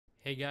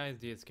Hey guys,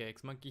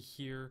 DSKxMonkey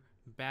here,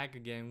 back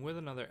again with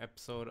another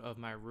episode of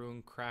my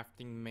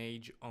Runecrafting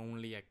Mage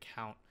only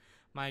account.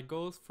 My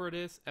goals for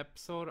this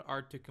episode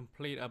are to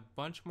complete a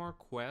bunch more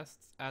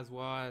quests as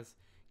well as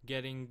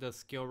getting the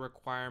skill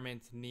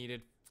requirements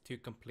needed to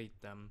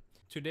complete them.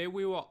 Today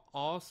we will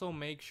also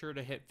make sure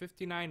to hit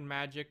 59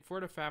 magic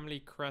for the family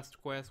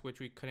crest quest, which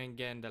we couldn't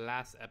get in the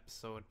last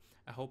episode.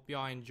 I hope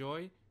y'all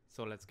enjoy,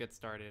 so let's get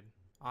started.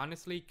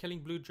 Honestly, killing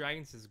blue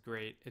dragons is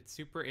great. It's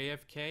super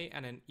AFK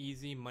and an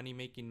easy money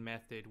making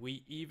method.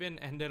 We even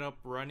ended up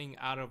running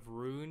out of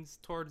runes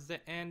towards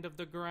the end of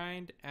the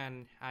grind,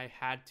 and I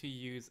had to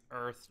use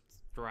Earth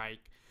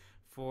Strike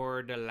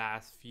for the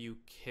last few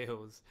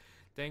kills.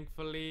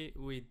 Thankfully,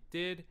 we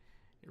did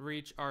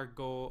reach our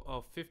goal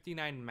of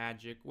 59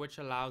 magic, which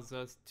allows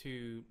us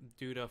to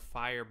do the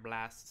Fire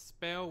Blast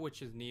spell,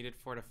 which is needed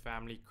for the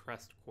family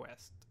crest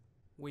quest.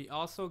 We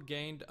also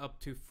gained up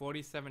to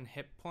 47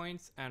 hit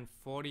points and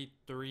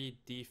 43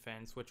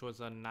 defense, which was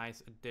a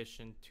nice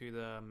addition to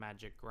the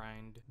magic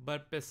grind.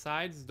 But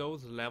besides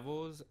those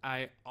levels,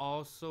 I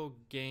also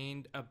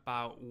gained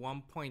about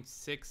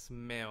 1.6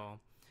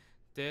 mil.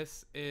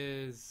 This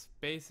is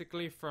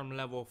basically from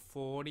level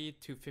 40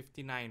 to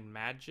 59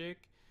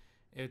 magic.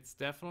 It's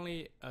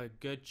definitely a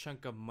good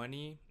chunk of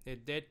money.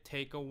 It did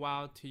take a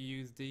while to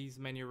use these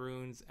many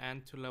runes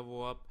and to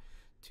level up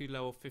to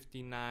level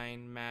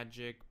 59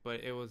 magic,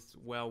 but it was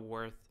well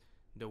worth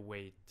the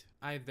wait.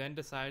 I then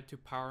decided to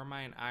power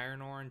mine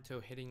iron ore until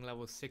hitting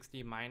level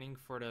 60 mining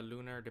for the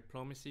lunar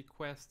diplomacy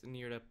quest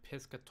near the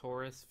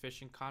Piscatoris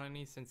fishing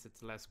colony, since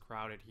it's less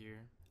crowded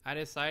here. I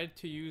decided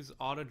to use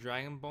all the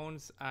dragon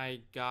bones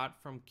I got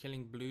from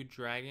killing blue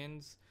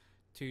dragons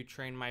to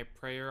train my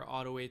prayer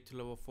all the way to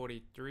level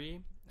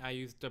 43. I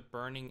used the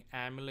burning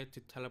amulet to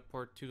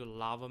teleport to the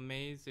lava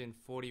maze in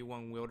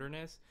 41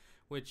 wilderness,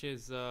 which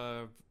is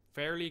a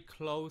fairly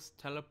close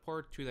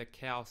teleport to the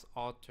chaos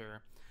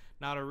altar.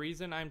 Now the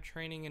reason I'm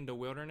training in the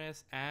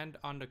wilderness and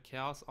on the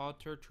chaos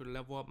altar to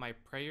level up my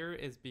prayer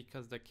is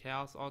because the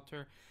chaos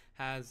altar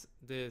has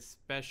this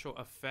special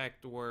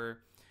effect where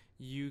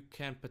you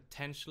can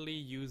potentially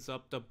use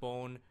up the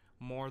bone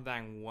more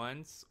than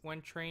once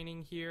when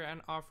training here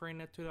and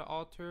offering it to the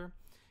altar.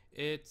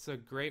 It's a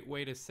great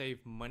way to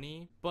save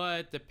money,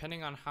 but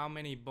depending on how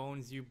many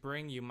bones you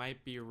bring, you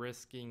might be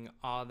risking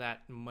all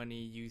that money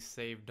you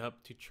saved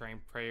up to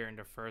train prayer in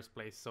the first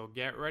place. So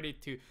get ready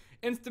to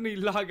instantly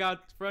log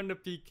out from the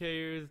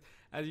PKers.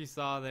 As you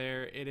saw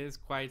there, it is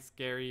quite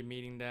scary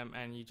meeting them,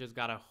 and you just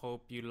gotta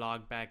hope you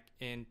log back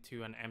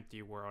into an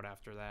empty world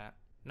after that.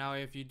 Now,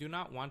 if you do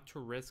not want to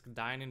risk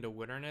dying in the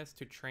wilderness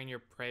to train your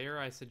prayer,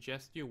 I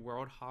suggest you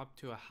world hop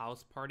to a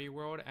house party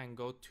world and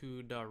go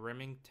to the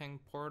Remington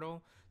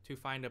portal to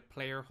find a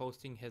player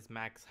hosting his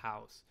max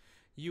house.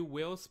 You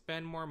will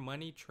spend more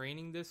money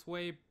training this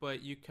way,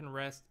 but you can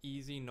rest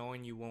easy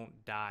knowing you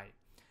won't die.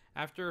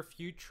 After a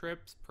few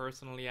trips,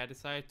 personally, I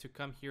decided to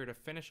come here to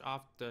finish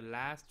off the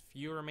last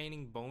few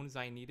remaining bones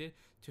I needed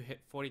to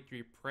hit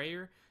 43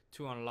 prayer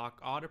to unlock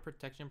all the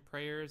protection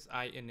prayers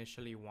I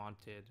initially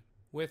wanted.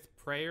 With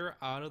prayer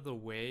out of the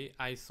way,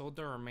 I sold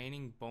the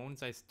remaining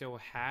bones I still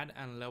had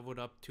and leveled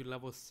up to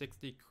level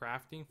 60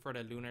 crafting for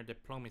the lunar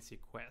diplomacy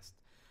quest.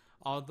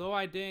 Although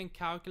I didn't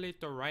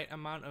calculate the right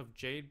amount of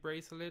jade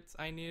bracelets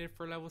I needed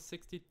for level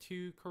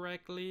 62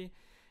 correctly,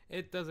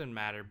 it doesn't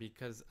matter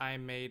because I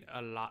made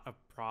a lot of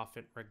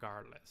profit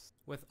regardless.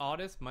 With all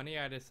this money,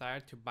 I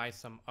decided to buy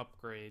some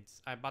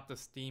upgrades. I bought the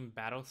Steam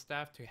Battle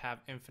Staff to have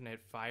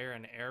infinite fire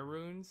and air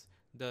runes,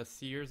 the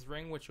Seer's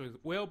Ring, which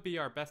will be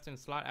our best in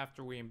slot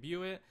after we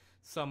imbue it,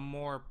 some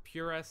more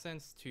pure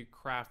essence to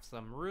craft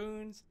some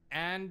runes,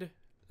 and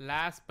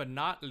last but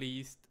not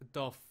least,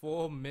 the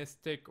full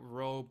Mystic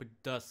Robe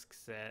Dusk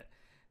set.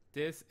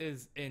 This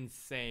is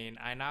insane.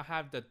 I now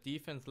have the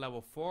defense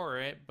level for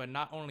it, but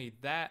not only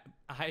that,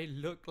 I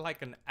look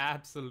like an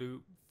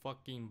absolute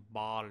fucking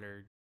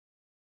baller.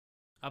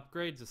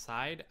 Upgrades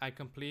aside, I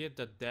completed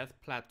the Death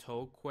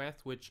Plateau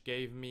quest, which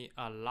gave me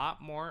a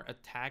lot more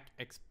attack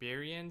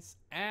experience,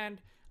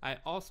 and I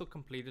also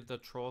completed the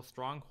Troll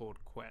Stronghold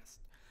quest.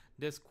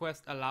 This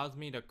quest allows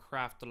me to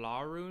craft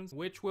law runes,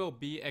 which will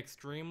be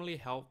extremely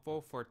helpful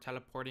for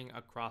teleporting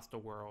across the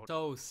world.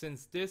 So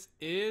since this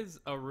is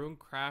a rune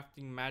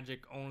crafting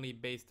magic only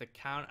based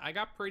account, I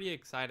got pretty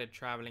excited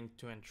traveling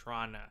to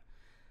Entrana.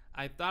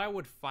 I thought I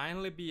would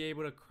finally be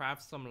able to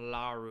craft some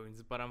law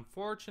runes, but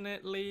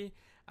unfortunately,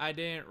 I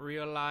didn't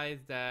realize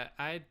that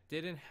I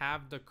didn't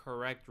have the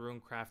correct rune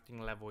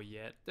crafting level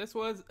yet. This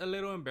was a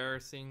little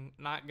embarrassing,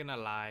 not gonna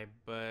lie,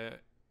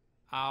 but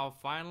I'll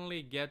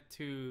finally get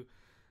to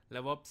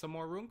level up some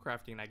more rune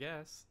crafting, I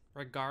guess.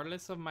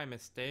 Regardless of my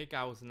mistake,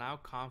 I was now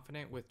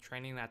confident with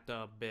training at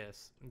the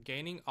Abyss.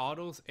 Gaining all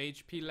those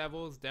HP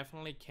levels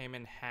definitely came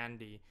in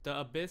handy. The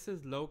Abyss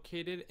is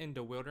located in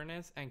the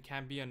wilderness and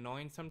can be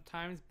annoying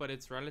sometimes, but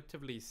it's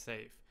relatively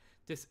safe.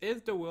 This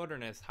is the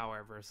wilderness,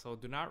 however, so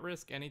do not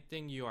risk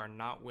anything you are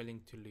not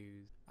willing to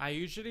lose. I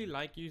usually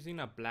like using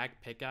a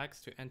black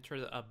pickaxe to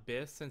enter the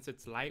Abyss since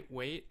it's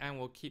lightweight and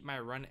will keep my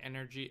run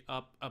energy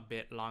up a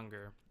bit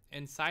longer.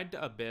 Inside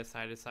the abyss,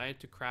 I decided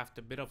to craft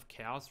a bit of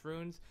chaos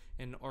runes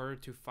in order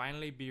to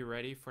finally be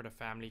ready for the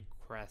family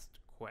crest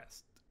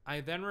quest.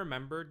 I then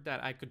remembered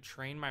that I could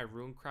train my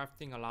rune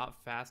crafting a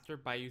lot faster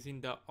by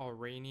using the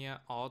Orania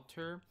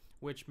altar,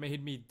 which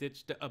made me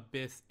ditch the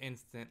abyss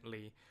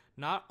instantly.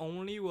 Not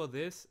only will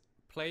this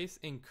place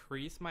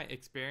increase my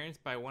experience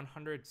by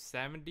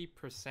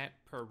 170%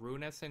 per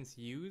rune essence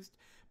used,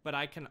 but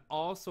I can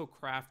also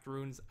craft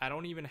runes I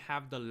don't even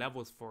have the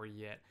levels for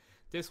yet.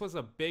 This was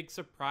a big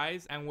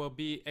surprise and will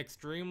be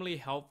extremely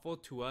helpful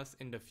to us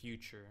in the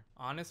future.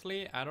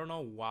 Honestly, I don't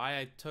know why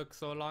I took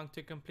so long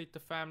to complete the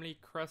family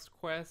crest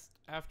quest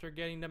after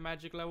getting the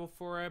magic level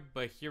for it,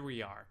 but here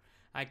we are.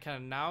 I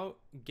can now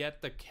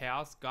get the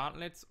chaos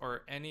gauntlets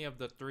or any of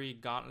the 3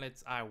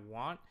 gauntlets I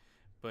want,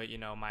 but you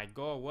know, my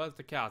goal was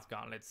the chaos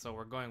gauntlets, so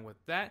we're going with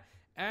that.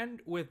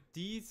 And with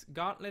these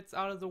gauntlets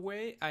out of the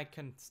way, I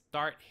can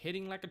start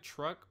hitting like a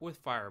truck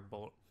with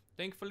Firebolt.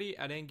 Thankfully,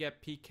 I didn't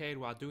get PK'd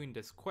while doing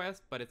this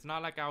quest, but it's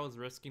not like I was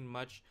risking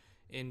much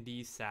in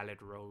these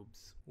salad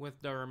robes. With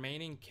the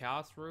remaining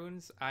chaos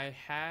runes I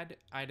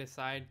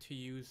decided to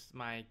use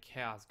my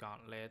chaos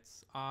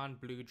gauntlets on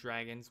blue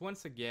dragons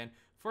once again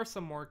for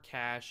some more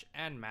cash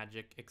and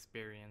magic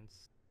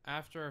experience.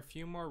 After a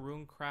few more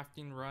rune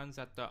crafting runs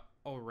at the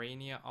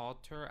Orania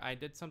altar, I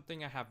did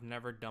something I have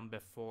never done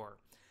before.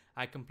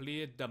 I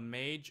completed the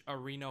Mage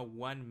Arena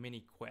 1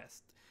 mini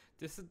quest.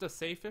 This is the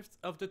safest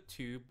of the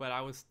 2, but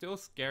I was still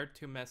scared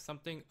to mess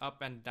something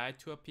up and die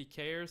to a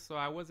PKer, so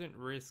I wasn't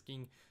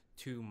risking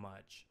too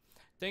much.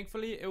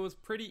 Thankfully, it was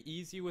pretty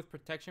easy with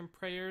protection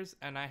prayers,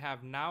 and I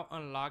have now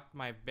unlocked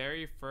my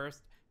very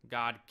first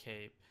God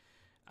Cape.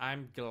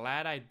 I'm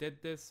glad I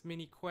did this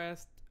mini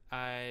quest.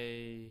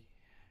 I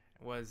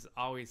was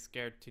always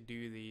scared to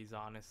do these,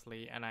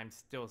 honestly, and I'm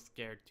still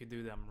scared to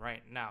do them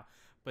right now.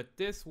 But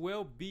this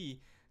will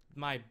be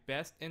my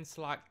best in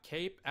slot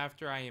cape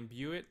after I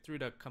imbue it through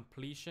the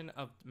completion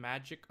of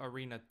Magic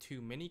Arena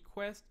 2 mini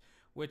quest,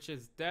 which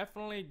is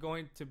definitely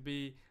going to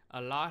be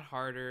a lot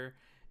harder,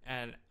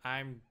 and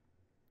I'm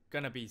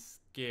gonna be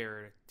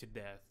scared to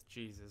death.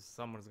 Jesus,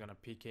 someone's gonna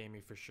PK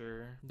me for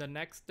sure. The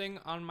next thing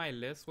on my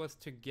list was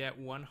to get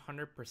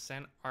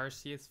 100%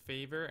 Arceus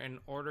favor in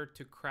order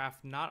to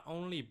craft not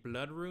only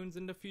blood runes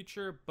in the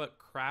future, but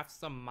craft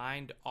some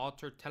mind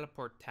alter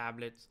teleport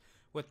tablets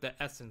with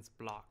the essence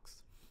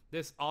blocks.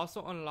 This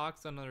also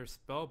unlocks another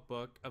spell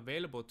book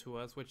available to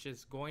us, which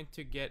is going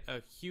to get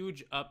a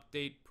huge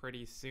update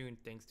pretty soon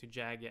thanks to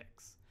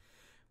Jagex.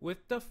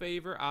 With the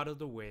favor out of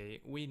the way,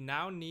 we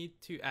now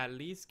need to at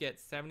least get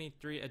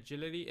 73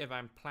 agility if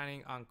I'm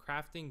planning on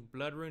crafting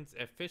blood runes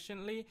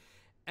efficiently,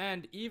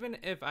 and even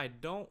if I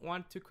don't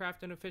want to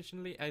craft them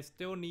efficiently, I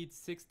still need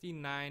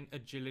 69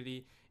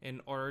 agility in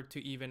order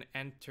to even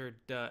enter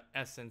the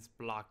essence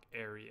block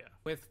area.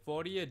 With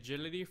 40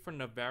 agility from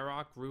the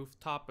Varrock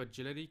rooftop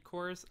agility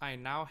course, I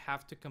now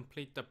have to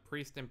complete the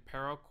Priest in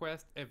Peril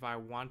quest if I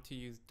want to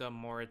use the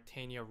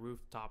Mauritania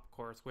rooftop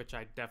course, which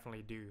I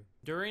definitely do.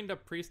 During the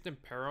Priest in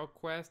Peril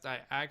quest,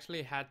 I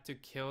actually had to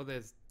kill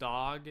this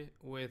dog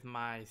with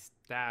my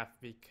staff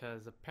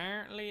because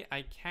apparently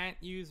I can't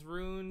use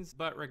runes,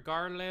 but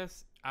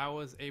regardless, I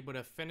was able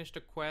to finish the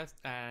quest,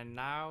 and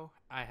now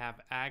I have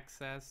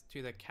access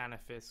to the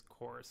Canifis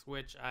course,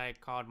 which I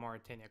called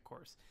Mauritania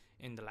course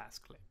in the last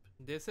clip.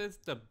 This is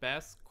the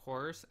best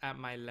course at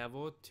my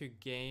level to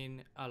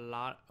gain a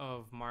lot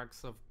of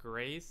marks of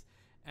grace,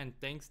 and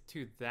thanks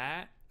to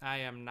that, I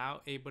am now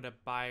able to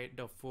buy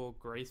the full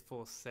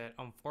graceful set.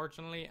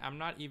 Unfortunately, I'm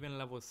not even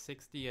level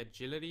 60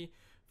 agility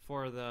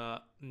for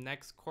the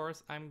next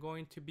course I'm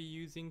going to be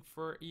using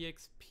for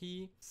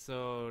EXP,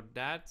 so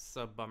that's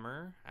a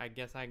bummer. I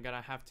guess I'm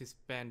gonna have to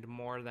spend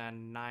more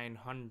than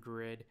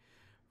 900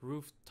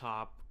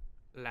 rooftop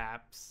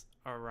laps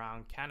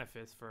around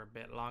Canifis for a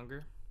bit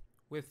longer.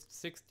 With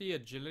 60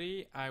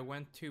 agility, I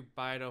went to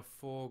buy the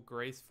full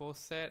graceful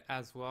set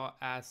as well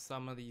as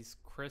some of these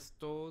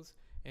crystals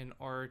in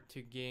order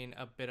to gain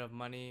a bit of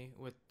money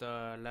with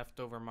the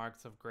leftover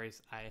marks of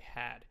grace I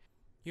had.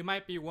 You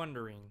might be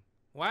wondering,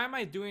 why am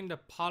I doing the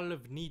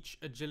Polivnich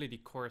agility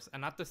course and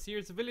not the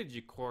Sears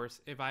Village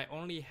course if I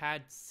only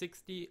had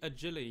 60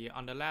 agility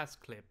on the last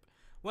clip?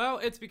 Well,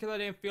 it's because I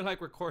didn't feel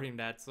like recording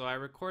that, so I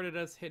recorded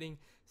us hitting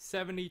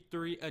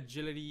 73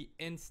 agility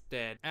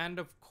instead. And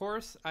of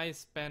course, I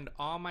spend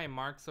all my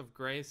marks of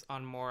grace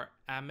on more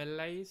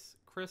amylase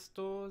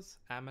crystals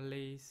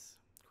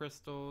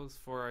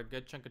for a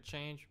good chunk of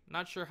change.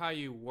 Not sure how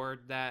you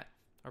word that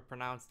or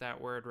pronounce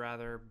that word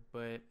rather,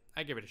 but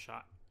I give it a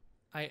shot.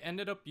 I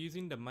ended up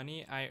using the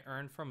money I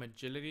earned from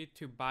agility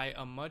to buy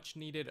a much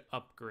needed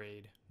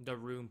upgrade, the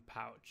rune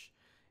pouch.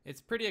 It's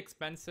pretty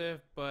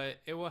expensive, but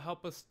it will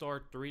help us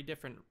store 3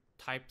 different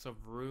types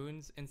of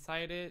runes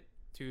inside it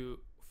to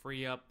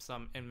free up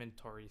some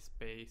inventory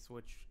space,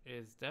 which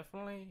is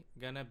definitely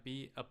gonna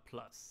be a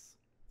plus.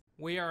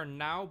 We are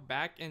now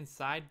back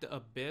inside the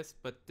abyss,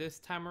 but this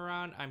time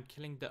around I'm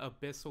killing the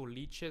abyssal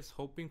leeches,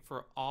 hoping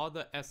for all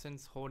the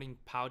essence holding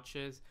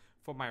pouches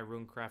for my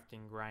rune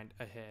crafting grind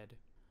ahead.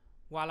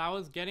 While I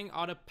was getting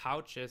all the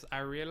pouches, I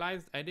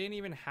realized I didn't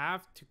even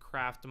have to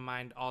craft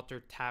mind alter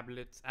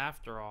tablets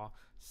after all.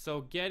 So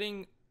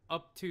getting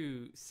up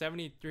to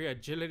 73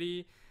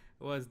 agility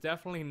was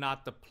definitely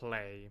not the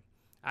play.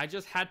 I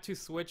just had to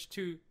switch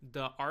to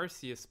the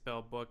Arceus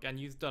spellbook and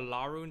use the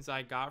law runes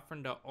I got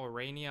from the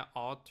Orania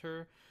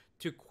altar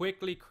to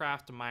quickly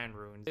craft mind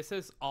runes. This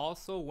is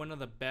also one of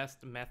the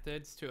best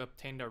methods to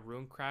obtain the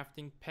rune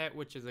crafting pet,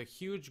 which is a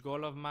huge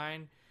goal of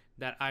mine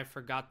that I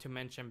forgot to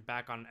mention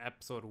back on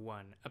episode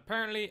 1.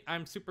 Apparently,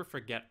 I'm super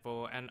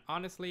forgetful, and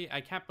honestly,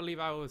 I can't believe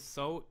I was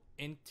so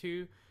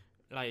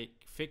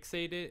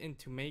fixated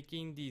into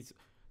making these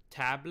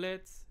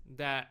tablets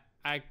that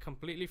I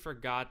completely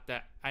forgot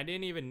that I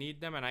didn't even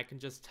need them and I can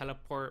just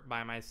teleport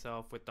by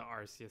myself with the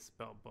Arceus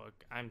spellbook.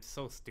 I'm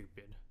so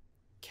stupid.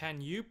 Can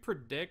you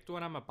predict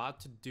what I'm about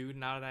to do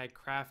now that I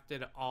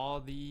crafted all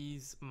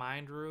these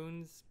mind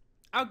runes?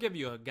 I'll give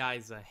you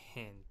guys a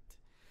hint.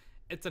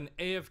 It's an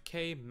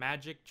AFK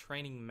magic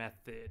training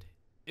method.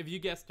 If you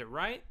guessed it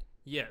right,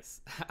 yes,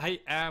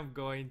 I am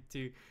going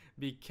to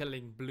be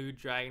killing blue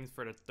dragons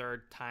for the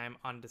 3rd time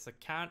on this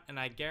account, and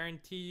I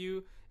guarantee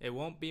you it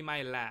won't be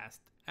my last.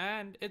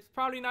 And it's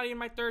probably not even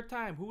my 3rd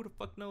time, who the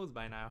fuck knows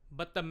by now.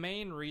 But the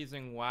main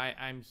reason why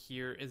I'm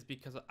here is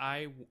because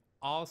I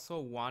also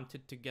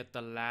wanted to get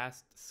the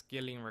last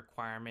skilling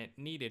requirement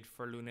needed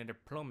for lunar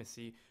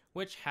diplomacy,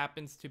 which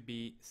happens to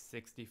be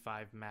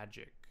 65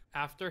 magic.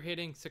 After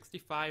hitting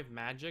 65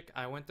 magic,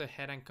 I went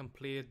ahead and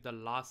completed the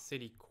Lost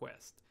City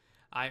quest.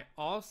 I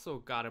also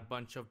got a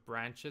bunch of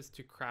branches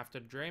to craft a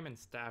Draymond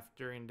staff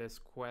during this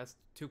quest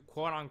to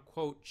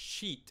quote-unquote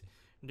cheat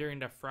during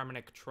the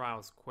Fremenic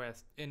Trials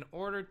quest in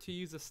order to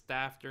use a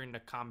staff during the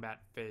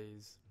combat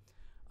phase.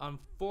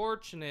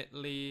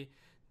 Unfortunately,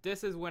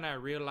 this is when I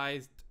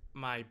realized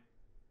my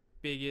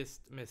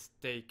biggest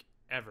mistake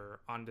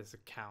ever on this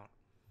account.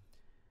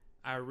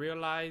 I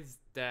realized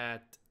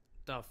that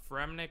the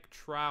Fremenic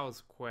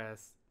Trials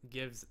quest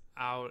gives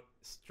out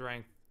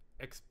strength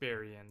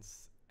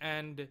experience,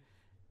 and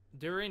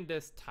during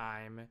this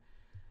time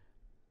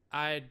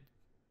I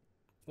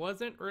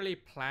wasn't really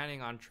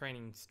planning on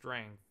training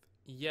strength.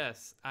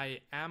 Yes, I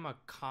am a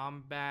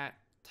combat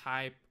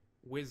type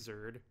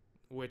wizard,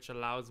 which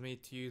allows me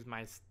to use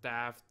my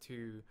staff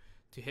to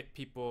hit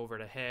people over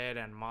the head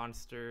and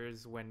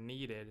monsters when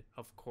needed,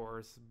 of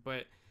course,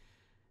 but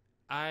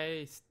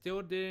I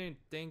still didn't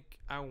think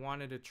I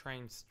wanted to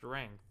train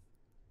strength,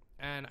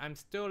 and I'm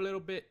still a little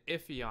bit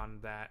iffy on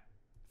that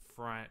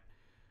front.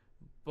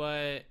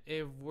 But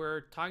if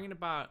we're talking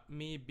about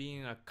me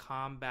being a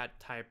combat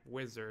type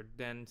wizard,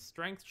 then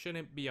strength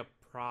shouldn't be a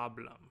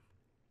problem.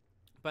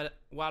 But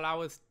while I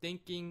was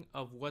thinking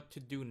of what to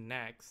do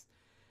next,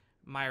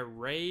 my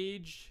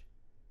rage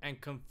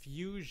and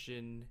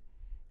confusion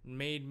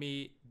made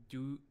me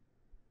do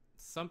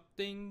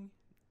something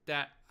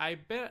that I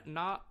bet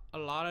not a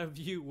lot of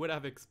you would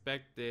have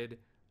expected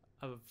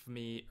of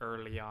me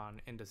early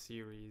on in the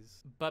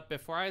series. But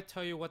before I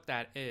tell you what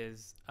that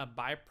is, a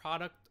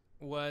byproduct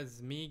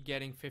was me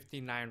getting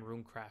 59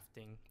 rune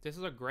crafting. This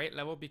is a great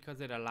level because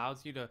it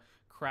allows you to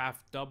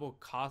craft double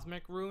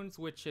cosmic runes,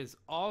 which is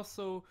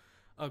also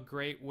a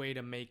great way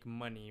to make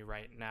money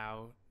right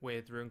now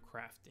with rune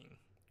crafting.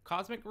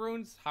 Cosmic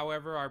runes,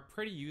 however, are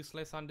pretty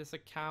useless on this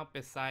account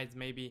besides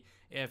maybe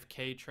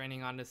AFK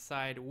training on the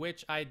side,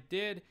 which I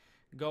did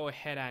go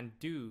ahead and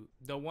do.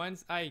 The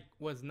ones I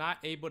was not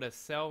able to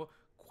sell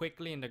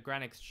quickly in the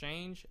Grand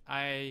Exchange,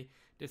 I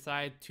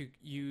decided to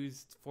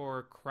use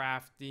for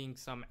crafting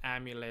some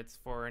amulets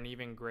for an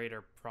even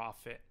greater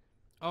profit.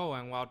 Oh,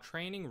 and while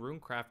training rune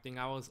crafting,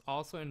 I was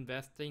also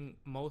investing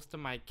most of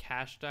my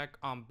cash stack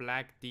on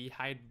black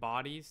d'hide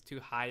bodies to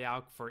high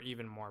out for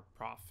even more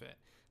profit.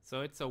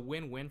 So it's a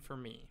win-win for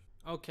me.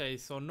 Okay,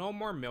 so no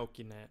more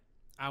milking it.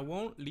 I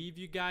won't leave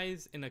you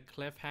guys in a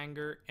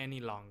cliffhanger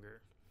any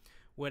longer.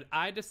 What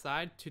I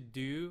decide to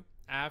do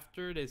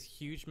after this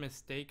huge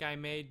mistake I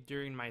made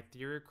during my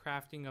theory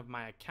crafting of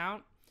my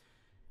account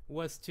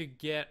was to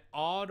get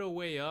all the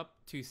way up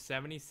to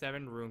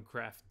 77 rune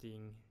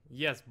crafting.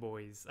 Yes,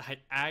 boys, I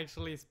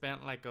actually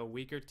spent like a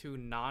week or two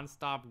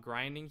non-stop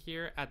grinding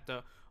here at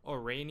the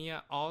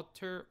Orania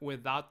altar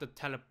without the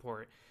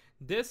teleport.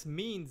 This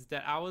means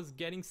that I was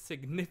getting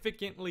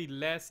significantly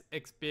less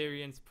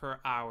experience per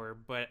hour,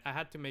 but I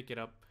had to make it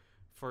up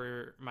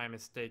for my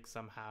mistake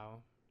somehow.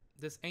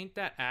 This ain't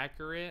that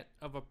accurate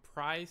of a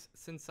price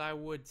since I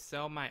would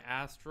sell my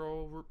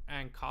astral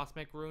and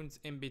cosmic runes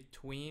in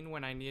between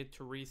when I needed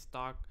to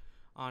restock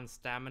on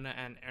stamina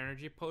and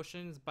energy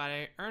potions, but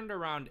I earned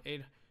around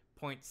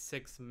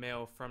 8.6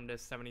 mil from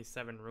this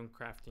 77 rune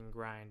crafting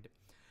grind.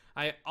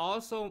 I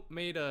also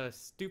made a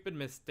stupid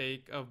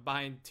mistake of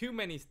buying too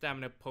many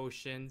stamina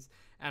potions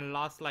and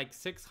lost like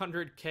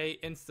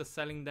 600k insta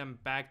selling them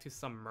back to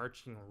some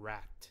merchant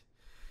rat.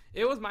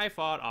 It was my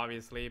fault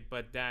obviously,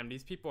 but damn,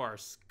 these people are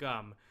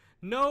scum.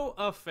 No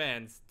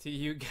offense to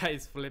you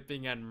guys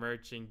flipping and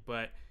merching,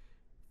 but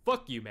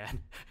fuck you,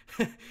 man.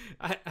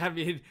 I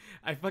mean,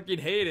 I fucking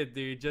hate it,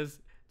 dude. Just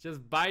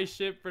buy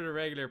shit for the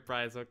regular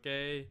price,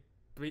 okay?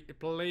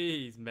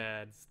 Please,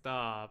 man,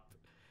 stop.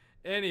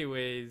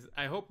 Anyways,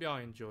 I hope y'all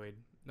enjoyed.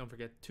 Don't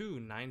forget to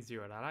 90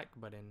 that like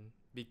button,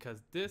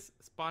 because this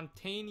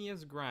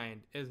spontaneous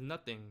grind is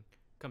nothing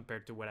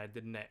compared to what I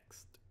did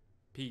next.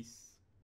 Peace.